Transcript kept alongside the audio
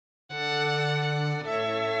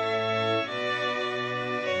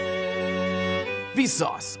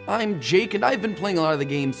Vsauce. I'm Jake, and I've been playing a lot of the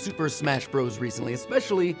game Super Smash Bros. Recently,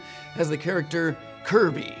 especially as the character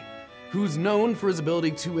Kirby, who's known for his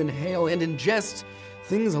ability to inhale and ingest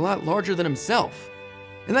things a lot larger than himself.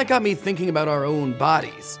 And that got me thinking about our own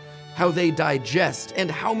bodies, how they digest,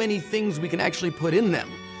 and how many things we can actually put in them.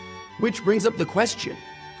 Which brings up the question,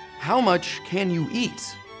 how much can you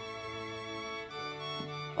eat?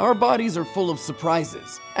 Our bodies are full of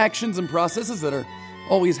surprises, actions and processes that are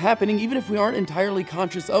always happening even if we aren't entirely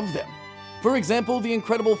conscious of them. For example, the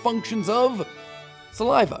incredible functions of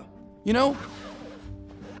saliva. You know,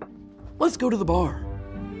 let's go to the bar.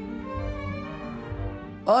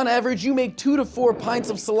 On average, you make 2 to 4 pints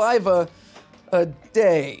of saliva a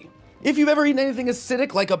day. If you've ever eaten anything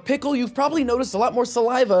acidic like a pickle, you've probably noticed a lot more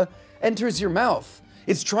saliva enters your mouth.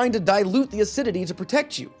 It's trying to dilute the acidity to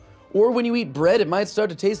protect you. Or when you eat bread, it might start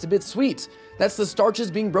to taste a bit sweet. That's the starches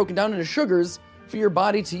being broken down into sugars for your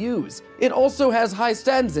body to use. It also has high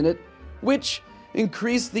statins in it, which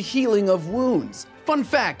increase the healing of wounds. Fun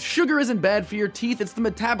fact, sugar isn't bad for your teeth. It's the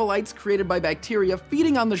metabolites created by bacteria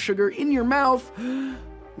feeding on the sugar in your mouth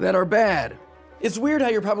that are bad. It's weird how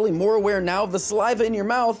you're probably more aware now of the saliva in your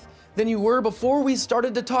mouth than you were before we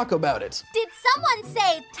started to talk about it. Did someone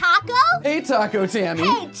say taco? Hey, Taco Tammy.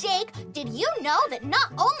 Hey, Jake, did you know that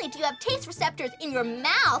not only do you have taste receptors in your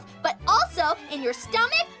mouth, but also in your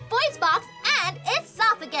stomach, voice box, and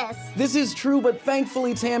esophagus? This is true, but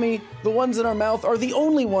thankfully, Tammy, the ones in our mouth are the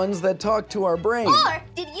only ones that talk to our brain. Or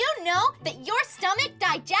did you know that your stomach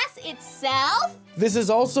digests itself? This is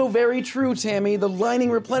also very true, Tammy. The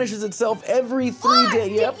lining replenishes itself every 3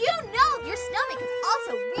 days. Did you know your stomach is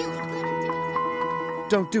also really good at doing so?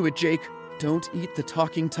 Don't do it, Jake. Don't eat the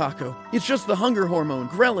talking taco. It's just the hunger hormone,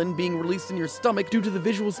 ghrelin, being released in your stomach due to the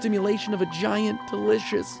visual stimulation of a giant,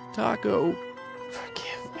 delicious taco.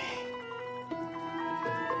 Forgive me.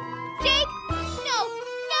 Jake, no!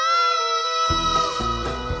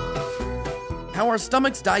 How our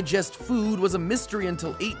stomachs digest food was a mystery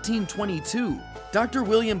until 1822. Dr.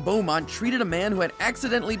 William Beaumont treated a man who had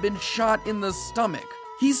accidentally been shot in the stomach.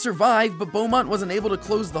 He survived, but Beaumont wasn't able to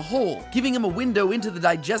close the hole, giving him a window into the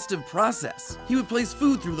digestive process. He would place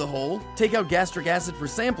food through the hole, take out gastric acid for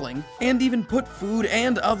sampling, and even put food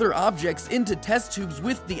and other objects into test tubes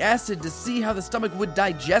with the acid to see how the stomach would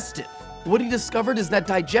digest it. What he discovered is that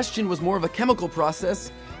digestion was more of a chemical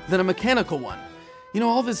process than a mechanical one. You know,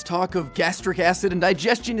 all this talk of gastric acid and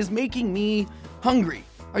digestion is making me hungry.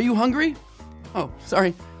 Are you hungry? Oh,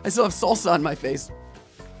 sorry, I still have salsa on my face.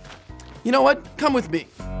 You know what? Come with me.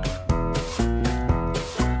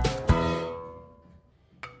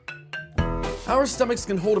 Our stomachs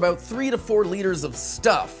can hold about 3 to 4 liters of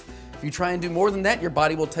stuff. If you try and do more than that, your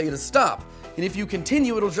body will tell you to stop. And if you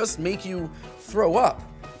continue, it'll just make you throw up.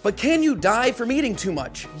 But can you die from eating too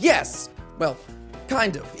much? Yes. Well,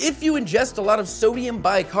 kind of. If you ingest a lot of sodium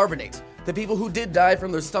bicarbonate, the people who did die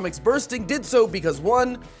from their stomachs bursting did so because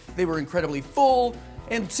 1, they were incredibly full,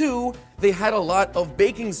 and 2, they had a lot of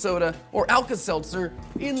baking soda or Alka-Seltzer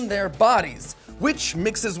in their bodies, which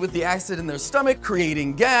mixes with the acid in their stomach,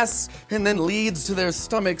 creating gas, and then leads to their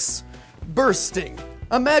stomachs bursting.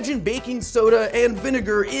 Imagine baking soda and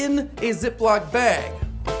vinegar in a Ziploc bag.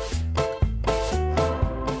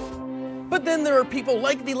 But then there are people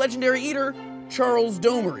like the legendary eater, Charles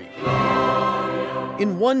Domery.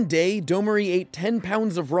 In one day, Domery ate 10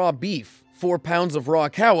 pounds of raw beef, 4 pounds of raw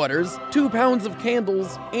cow udders, 2 pounds of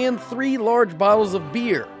candles, and 3 large bottles of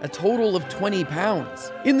beer, a total of 20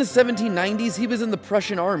 pounds. In the 1790s, he was in the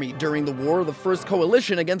Prussian army during the War of the First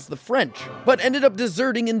Coalition against the French, but ended up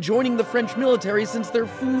deserting and joining the French military since their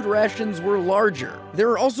food rations were larger. There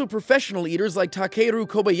are also professional eaters like Takeru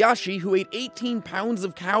Kobayashi who ate 18 pounds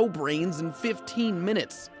of cow brains in 15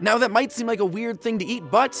 minutes. Now that might seem like a weird thing to eat,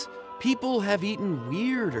 but people have eaten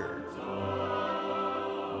weirder.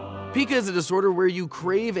 Pica is a disorder where you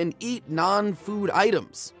crave and eat non-food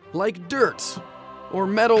items, like dirt, or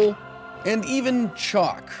metal, and even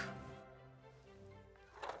chalk.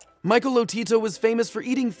 Michael Lotito was famous for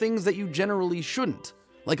eating things that you generally shouldn't,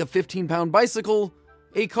 like a 15-pound bicycle,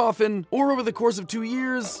 a coffin, or over the course of 2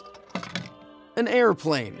 years, an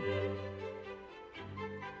airplane.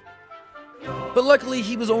 But luckily,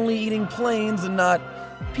 he was only eating planes and not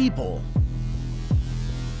people.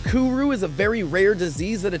 Kuru is a very rare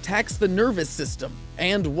disease that attacks the nervous system,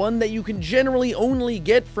 and one that you can generally only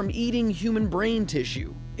get from eating human brain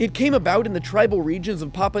tissue. It came about in the tribal regions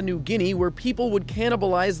of Papua New Guinea where people would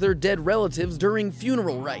cannibalize their dead relatives during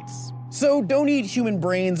funeral rites. So don't eat human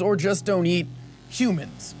brains or just don't eat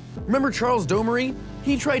humans. Remember Charles Domery?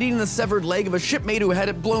 He tried eating the severed leg of a shipmate who had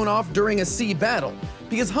it blown off during a sea battle,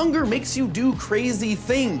 because hunger makes you do crazy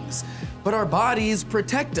things. but our bodies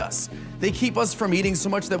protect us. They keep us from eating so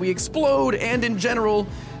much that we explode, and in general,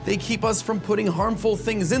 they keep us from putting harmful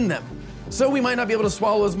things in them. So we might not be able to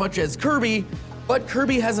swallow as much as Kirby, but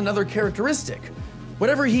Kirby has another characteristic.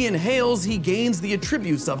 Whatever he inhales, he gains the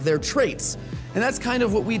attributes of their traits. And that's kind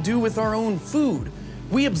of what we do with our own food.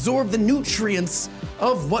 We absorb the nutrients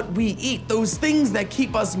of what we eat, those things that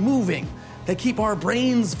keep us moving, that keep our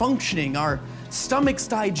brains functioning, our stomachs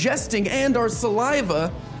digesting, and our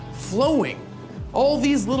saliva flowing. All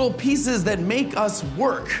these little pieces that make us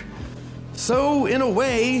work. So in a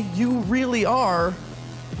way, you really are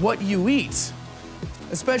what you eat,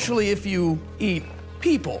 especially if you eat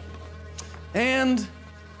people. And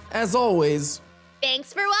as always,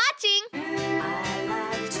 thanks for watching. I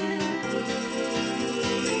like to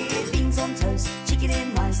eat beans on toast, chicken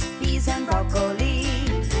and rice, peas and broccoli,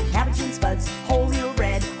 cabbage and spuds, wholemeal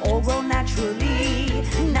bread, all grown naturally.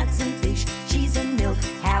 Nuts and fish, cheese and milk,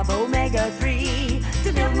 have omega-3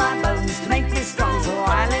 to build my bones.